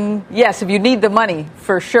mean, yes, if you need the money,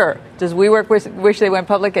 for sure. Does WeWork wish they went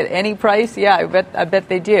public at any price? Yeah, I bet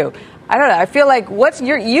they do. I don't know. I feel like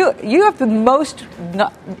you have the most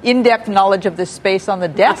in-depth knowledge of this space on the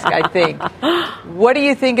desk, I think. What do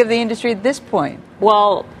you think of the industry at this point?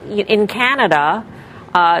 Well, in Canada,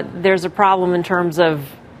 there's a problem in terms of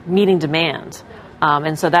meeting demand.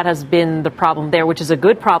 And so that has been the problem there, which is a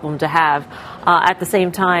good problem to have. At the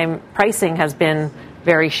same time, pricing has been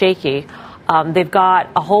very shaky. They've got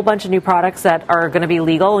a whole bunch of new products that are going to be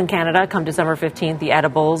legal in Canada come December 15th, the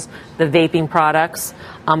edibles, the vaping products.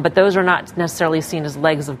 But those are not necessarily seen as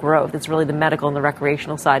legs of growth. It's really the medical and the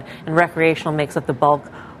recreational side. And recreational makes up the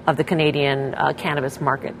bulk of the Canadian cannabis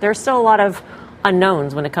market. There's still a lot of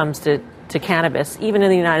unknowns when it comes to cannabis, even in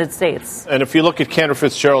the United States. And if you look at Cantor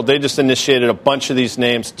Fitzgerald, they just initiated a bunch of these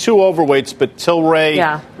names. 2 overweights, but Tilray,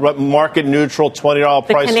 market neutral, $20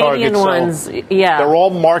 price target. The Canadian ones, they're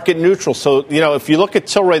all market neutral. So, if you look at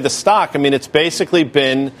Tilray, the stock, I mean, it's basically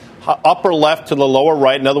been upper left to the lower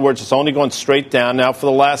right. In other words, it's only going straight down now for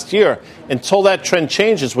the last year. Until that trend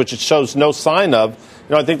changes, which it shows no sign of,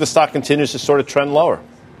 I think the stock continues to sort of trend lower.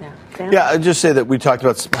 Yeah, I'd just say that we talked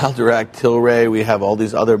about SmileDirect, Tilray. We have all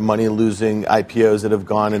these other money-losing IPOs that have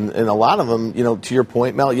gone, and a lot of them, to your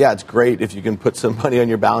point, Mel, yeah, it's great if you can put some money on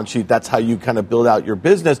your balance sheet. That's how you kind of build out your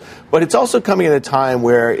business. But it's also coming at a time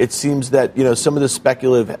where it seems that, some of the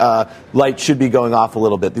speculative light should be going off a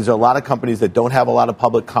little bit. These are a lot of companies that don't have a lot of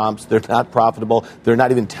public comps. They're not profitable. They're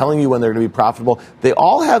not even telling you when they're going to be profitable. They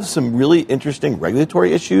all have some really interesting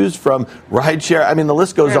regulatory issues, from rideshare. I mean, the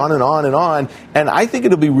list goes on and on and on. And I think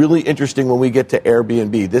it'll be really interesting when we get to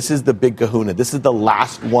Airbnb. This is the big kahuna. This is the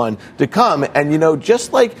last one to come. And,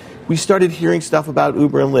 just like we started hearing stuff about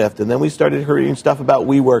Uber and Lyft, and then we started hearing stuff about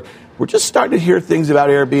WeWork, we're just starting to hear things about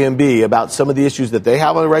Airbnb, about some of the issues that they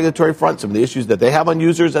have on the regulatory front, some of the issues that they have on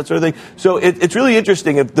users, that sort of thing. So it's really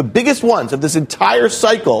interesting. If the biggest ones of this entire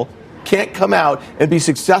cycle can't come out and be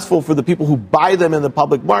successful for the people who buy them in the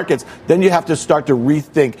public markets, then you have to start to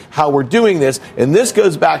rethink how we're doing this. And this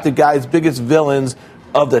goes back to Guy's biggest villains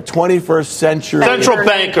of the 21st century. Central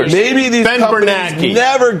bankers. Maybe these Ben companies Bernanke.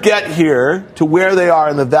 never get here to where they are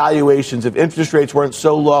in the valuations if interest rates weren't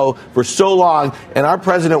so low for so long, and our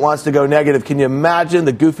president wants to go negative. Can you imagine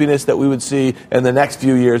the goofiness that we would see in the next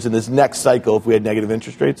few years in this next cycle if we had negative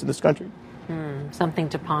interest rates in this country? Something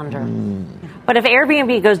to ponder. But if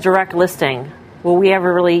Airbnb goes direct listing, can we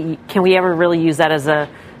ever really use that as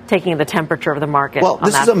taking the temperature of the market? Well,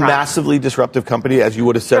 this is a massively disruptive company, as you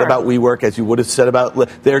would have said about WeWork, as you would have said about,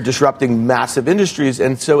 they're disrupting massive industries.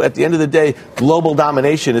 And so at the end of the day, global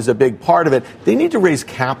domination is a big part of it. They need to raise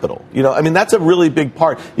capital. That's a really big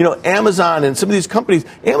part. Amazon and some of these companies,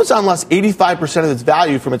 Amazon lost 85% of its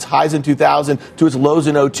value from its highs in 2000 to its lows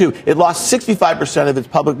in 2002. It lost 65% of its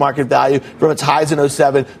public market value from its highs in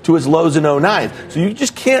 2007 to its lows in 2009. So you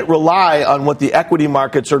just can't rely on what the equity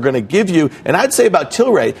markets are going to give you. And I'd say about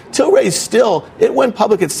Tilray still, it went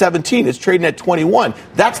public at 17. It's trading at 21.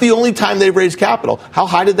 That's the only time they've raised capital. How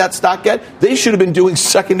high did that stock get? They should have been doing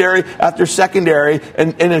secondary after secondary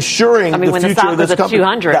and assuring the future of this company.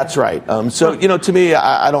 200. That's right. To me,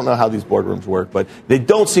 I don't know how these boardrooms work, but they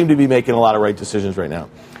don't seem to be making a lot of right decisions right now.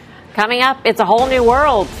 Coming up, it's a whole new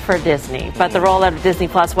world for Disney, but the rollout of Disney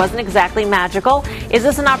Plus wasn't exactly magical. Is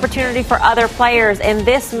this an opportunity for other players? And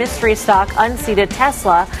this mystery stock unseated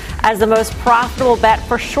Tesla as the most profitable bet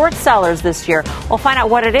for short sellers this year. We'll find out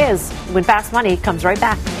what it is when Fast Money comes right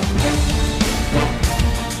back.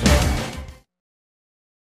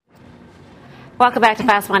 Welcome back to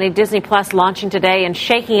Fast Money. Disney Plus launching today and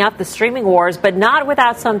shaking up the streaming wars, but not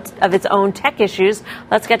without some of its own tech issues.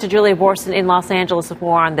 Let's get to Julia Boorstin in Los Angeles with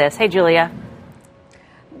more on this. Hey, Julia.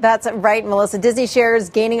 That's right, Melissa. Disney shares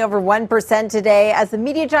gaining over 1% today as the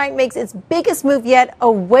media giant makes its biggest move yet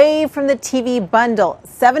away from the TV bundle.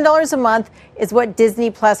 $7 a month is what Disney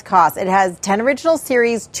Plus costs. It has 10 original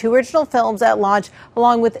series, 2 original films at launch,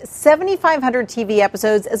 along with 7,500 TV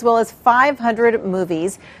episodes, as well as 500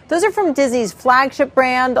 movies. Those are from Disney's flagship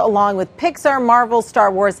brand, along with Pixar, Marvel, Star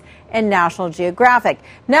Wars, and National Geographic.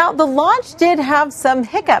 Now, the launch did have some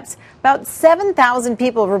hiccups. About 7,000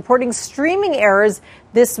 people reporting streaming errors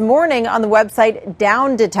this morning on the website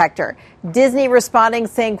Down Detector. Disney responding,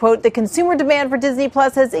 saying, quote, "The consumer demand for Disney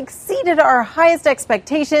Plus has exceeded our highest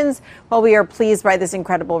expectations. While we are pleased by this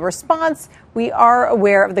incredible response, we are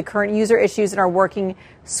aware of the current user issues and are working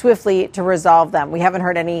swiftly to resolve them." We haven't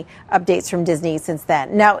heard any updates from Disney since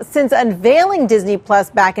then. Now, since unveiling Disney Plus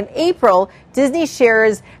back in April, Disney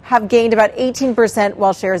shares have gained about 18%,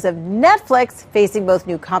 while shares of Netflix, facing both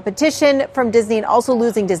new competition from Disney and also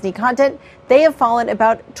losing Disney content, they have fallen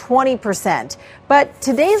about 20%. But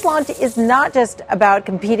today's launch is not just about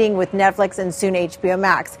competing with Netflix and soon HBO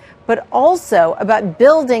Max, but also about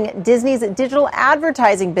building Disney's digital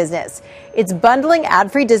advertising business. It's bundling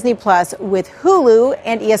ad-free Disney Plus with Hulu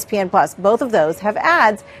and ESPN Plus. Both of those have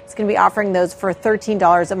ads. It's going to be offering those for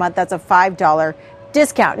 $13 a month. That's a $5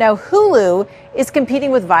 discount. Now, Hulu is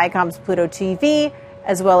competing with Viacom's Pluto TV,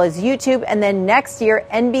 as well as YouTube, and then next year,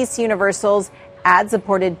 NBC Universal's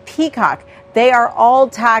ad-supported Peacock. They are all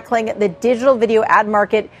tackling the digital video ad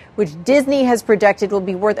market, which Disney has projected will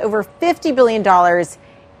be worth over $50 billion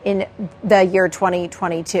in the year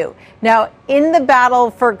 2022. Now, in the battle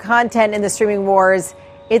for content in the streaming wars,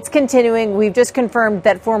 it's continuing. We've just confirmed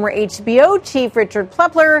that former HBO chief Richard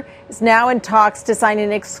Plepler is now in talks to sign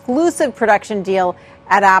an exclusive production deal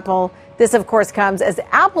at Apple. This, of course, comes as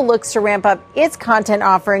Apple looks to ramp up its content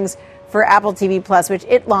offerings for Apple TV Plus, which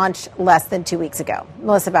it launched less than 2 weeks ago.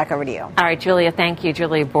 Melissa, back over to you. All right, Julia, thank you.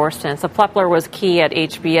 Julia Boorstin. So Plepler was key at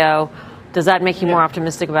HBO. Does that make you more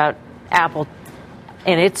optimistic about Apple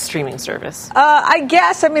in its streaming service? I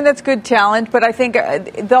guess. I mean, that's good talent, but I think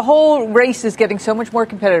the whole race is getting so much more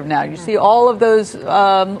competitive now. You see all of those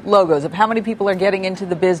logos of how many people are getting into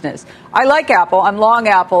the business. I like Apple. I'm long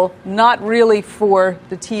Apple, not really for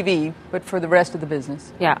the TV, but for the rest of the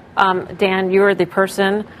business. Yeah. Dan, you're the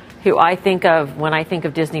person who I think of when I think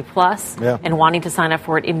of Disney Plus and wanting to sign up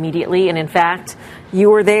for it immediately. And in fact,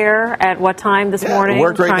 you were there at what time this morning? It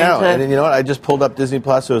worked right now. And you know what? I just pulled up Disney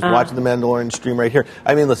Plus, so I was watching the Mandalorian stream right here.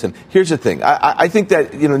 I mean, listen, here's the thing. I think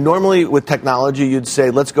that, normally with technology, you'd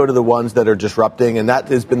say, let's go to the ones that are disrupting, and that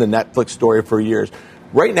has been the Netflix story for years.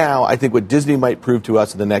 Right now, I think what Disney might prove to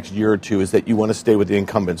us in the next year or two is that you want to stay with the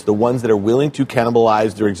incumbents, the ones that are willing to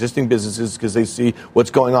cannibalize their existing businesses because they see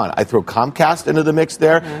what's going on. I throw Comcast into the mix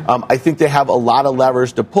there. I think they have a lot of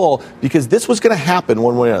levers to pull because this was going to happen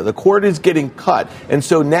one way or another. The cord is getting cut. And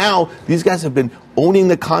so now these guys have been owning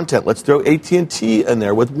the content. Let's throw AT&T in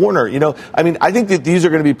there with Warner. I think that these are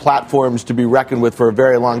going to be platforms to be reckoned with for a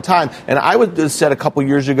very long time. And I would have said a couple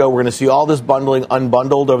years ago, we're going to see all this bundling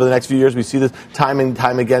unbundled over the next few years. We see this time and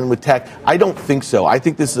time again with tech. I don't think so. I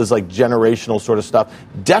think this is like generational sort of stuff.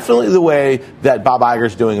 Definitely the way that Bob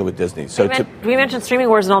Iger's doing it with Disney. So we mentioned streaming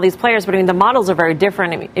wars and all these players, but the models are very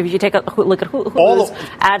different. If you take a look at who's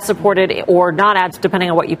ad-supported or not ads, depending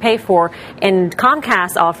on what you pay for, and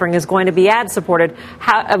Comcast offering is going to be ad-supported.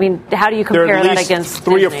 How do you compare that against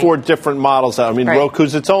three Disney? or four different models?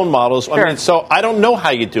 Roku's its own models. Sure. So I don't know how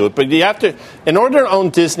you do it, but you have to, in order to own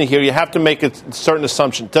Disney here, you have to make a certain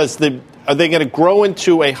assumption. Are they going to grow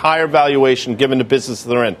into a higher valuation given the business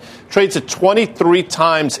they're in? Trades at 23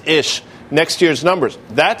 times-ish next year's numbers.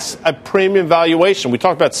 That's a premium valuation. We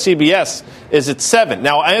talked about CBS is at 7.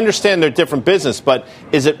 Now, I understand they're different business, but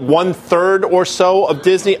is it 1/3 or so of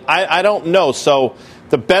Disney? I don't know. So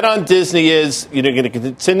the bet on Disney is you're going to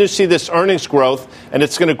continue to see this earnings growth, and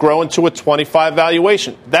it's going to grow into a 25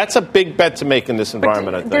 valuation. That's a big bet to make in this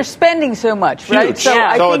environment, I think. They're spending so much, right? Huge.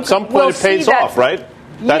 So at some point it pays off, right?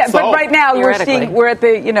 But right now we're at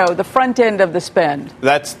the the front end of the spend.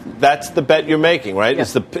 That's the bet you're making, right? Yeah.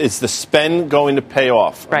 Is the spend going to pay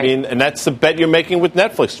off? Right. And that's the bet you're making with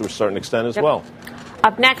Netflix to a certain extent as well.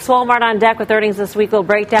 Up next, Walmart on deck with earnings this week. We'll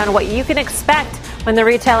break down what you can expect when the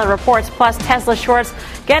retailer reports, plus Tesla shorts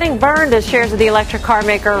getting burned as shares of the electric car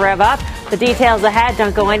maker rev up. The details ahead.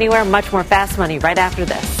 Don't go anywhere. Much more Fast Money right after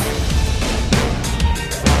this.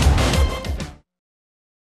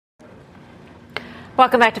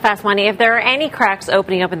 Welcome back to Fast Money. If there are any cracks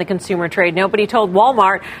opening up in the consumer trade, nobody told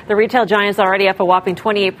Walmart. The retail giant's already up a whopping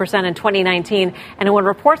 28% in 2019. And when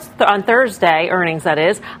reports on Thursday, earnings that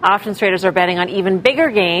is, options traders are betting on even bigger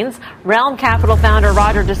gains. Realm Capital founder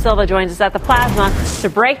Roger DeSilva joins us at the Plasma to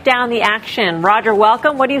break down the action. Roger,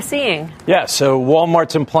 welcome. What are you seeing? Yeah, so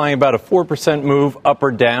Walmart's implying about a 4% move up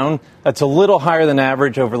or down. That's a little higher than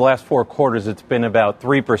average. Over the last 4 quarters, it's been about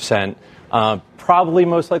 3%. Probably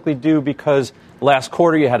most likely due because last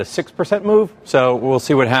quarter you had a 6% move, so we'll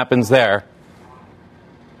see what happens there.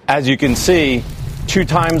 As you can see, 2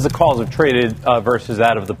 times the calls have traded versus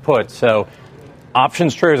that of the put. So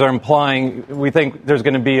options traders are implying we think there's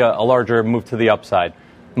going to be a larger move to the upside.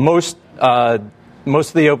 Most of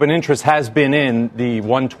the open interest has been in the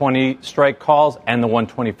 120 strike calls and the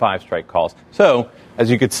 125 strike calls. So as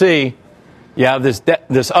you can see, you have this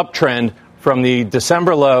uptrend from the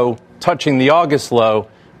December low touching the August low.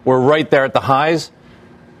 We're right there at the highs.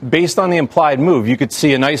 Based on the implied move, you could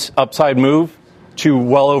see a nice upside move to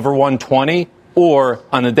well over 120, or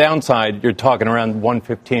on the downside, you're talking around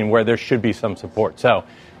 115, where there should be some support. So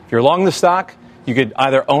if you're long the stock, you could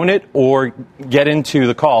either own it or get into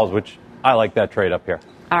the calls, which I like that trade up here.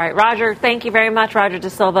 All right, Roger, thank you very much. Roger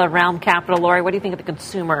DeSilva, Realm Capital. Lori, what do you think of the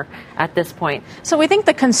consumer at this point? So we think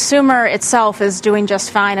the consumer itself is doing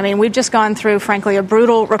just fine. I mean, we've just gone through, frankly, a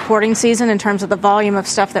brutal reporting season in terms of the volume of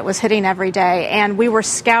stuff that was hitting every day. And we were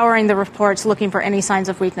scouring the reports looking for any signs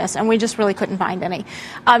of weakness, and we just really couldn't find any.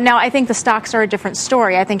 Now, I think the stocks are a different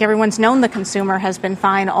story. I think everyone's known the consumer has been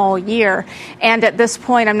fine all year. And at this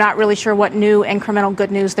point, I'm not really sure what new incremental good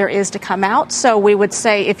news there is to come out. So we would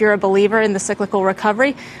say if you're a believer in the cyclical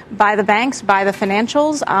recovery, buy the banks, buy the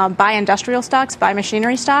financials, buy industrial stocks, buy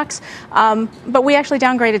machinery stocks. But we actually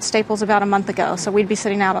downgraded Staples about a month ago, so we'd be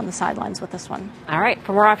sitting out on the sidelines with this one. All right.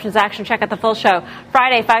 For more options action, check out the full show.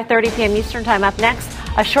 Friday, 5:30 p.m. Eastern Time. Up next,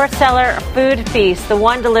 a short seller, Food Feast, the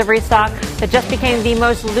one delivery stock that just became the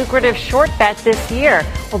most lucrative short bet this year.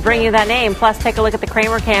 We'll bring you that name. Plus, take a look at the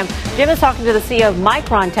Cramer Cam. Jim is talking to the CEO of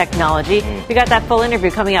Micron Technology. We got that full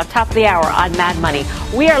interview coming up top of the hour on Mad Money.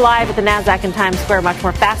 We are live at the NASDAQ in Times Square. Much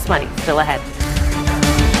more Fast Money still ahead.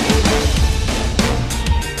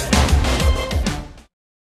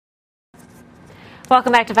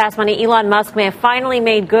 Welcome back to Fast Money. Elon Musk may have finally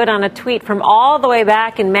made good on a tweet from all the way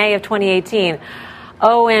back in May of 2018.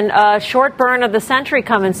 Oh, and a short burn of the century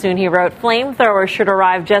coming soon, he wrote. Flamethrowers should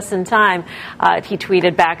arrive just in time, he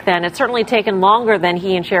tweeted back then. It's certainly taken longer than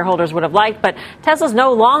he and shareholders would have liked, but Tesla's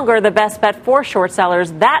no longer the best bet for short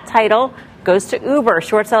sellers. That title goes to Uber.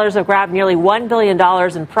 Short sellers have grabbed nearly $1 billion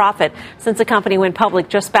in profit since the company went public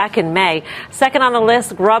just back in May. Second on the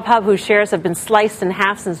list, Grubhub, whose shares have been sliced in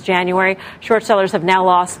half since January. Short sellers have now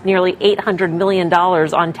lost nearly $800 million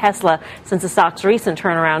on Tesla since the stock's recent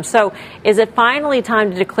turnaround. So is it finally time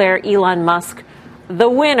to declare Elon Musk the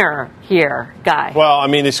winner here, Guy? Well, I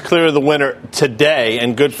mean, he's clearly the winner today,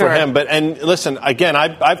 and good for him. But and listen, again,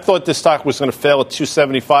 I thought this stock was going to fail at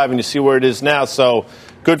 275, and you see where it is now. So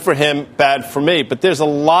good for him, bad for me. But there's a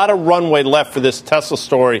lot of runway left for this Tesla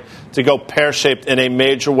story to go pear-shaped in a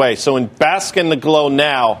major way. So bask in the glow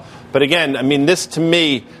now. But again, I mean, this to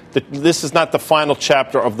me, this is not the final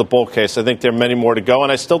chapter of the bull case. I think there are many more to go,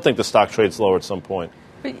 and I still think the stock trades lower at some point.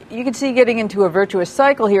 But you can see getting into a virtuous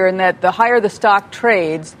cycle here in that the higher the stock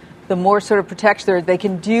trades, the more sort of protection they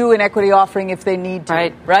can do an equity offering if they need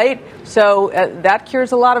to. Right? So that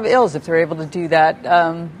cures a lot of ills if they're able to do that.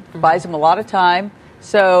 Buys them a lot of time.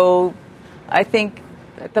 So I think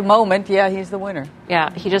at the moment, he's the winner.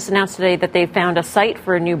 Yeah, he just announced today that they found a site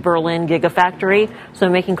for a new Berlin Gigafactory, so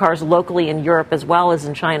making cars locally in Europe as well as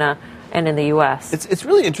in China and in the U.S. It's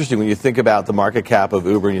really interesting when you think about the market cap of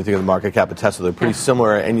Uber and you think of the market cap of Tesla. They're pretty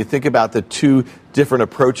similar, and you think about the two different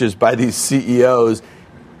approaches by these CEOs.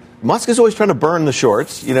 Musk is always trying to burn the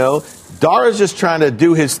shorts, you know. Dara's just trying to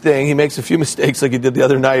do his thing. He makes a few mistakes like he did the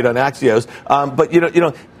other night on Axios. But, you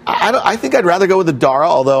know, I think I'd rather go with the Dara,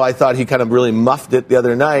 although I thought he kind of really muffed it the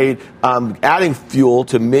other night, adding fuel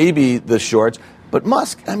to maybe the shorts. But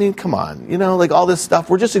Musk, I mean, come on. You know, like all this stuff,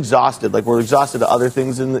 we're just exhausted. Like we're exhausted to other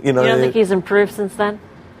things. You don't think he's improved since then?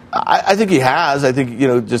 I think he has. I think,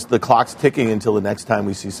 just the clock's ticking until the next time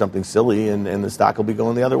we see something silly and the stock will be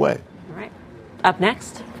going the other way. All right. Up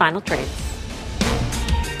next, final trades.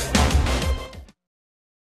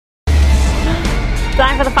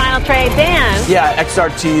 Time for the final trade. Dan? Yeah,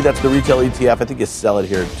 XRT, that's the retail ETF. I think you sell it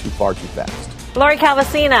here too fast. Lori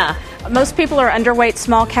Calvasina. Most people are underweight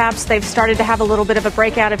small caps. They've started to have a little bit of a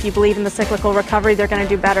breakout. If you believe in the cyclical recovery, they're going to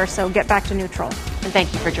do better. So get back to neutral. And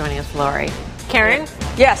thank you for joining us, Lori. Karen?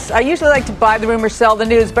 Yes, I usually like to buy the rumor, sell the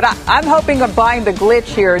news, but I'm hoping of buying the glitch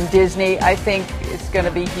here in Disney. I think it's going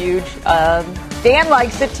to be huge. Dan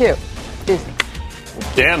likes it too. Disney.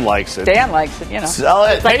 Dan likes it. Dan likes it, Sell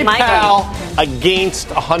it. It's like PayPal against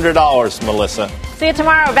 $100, Melissa. See you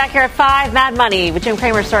tomorrow back here at 5. Mad Money with Jim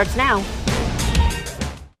Cramer starts now.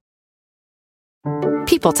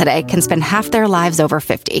 People today can spend half their lives over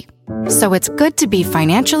 50. So it's good to be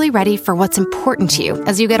financially ready for what's important to you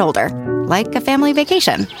as you get older, like a family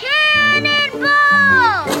vacation.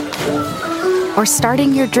 Or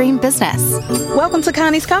starting your dream business. Welcome to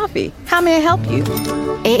Connie's Coffee. How may I help you?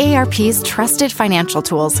 AARP's trusted financial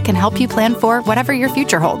tools can help you plan for whatever your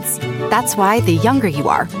future holds. That's why the younger you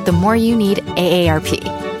are, the more you need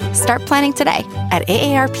AARP. Start planning today at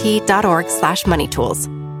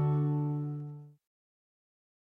aarp.org/moneytools.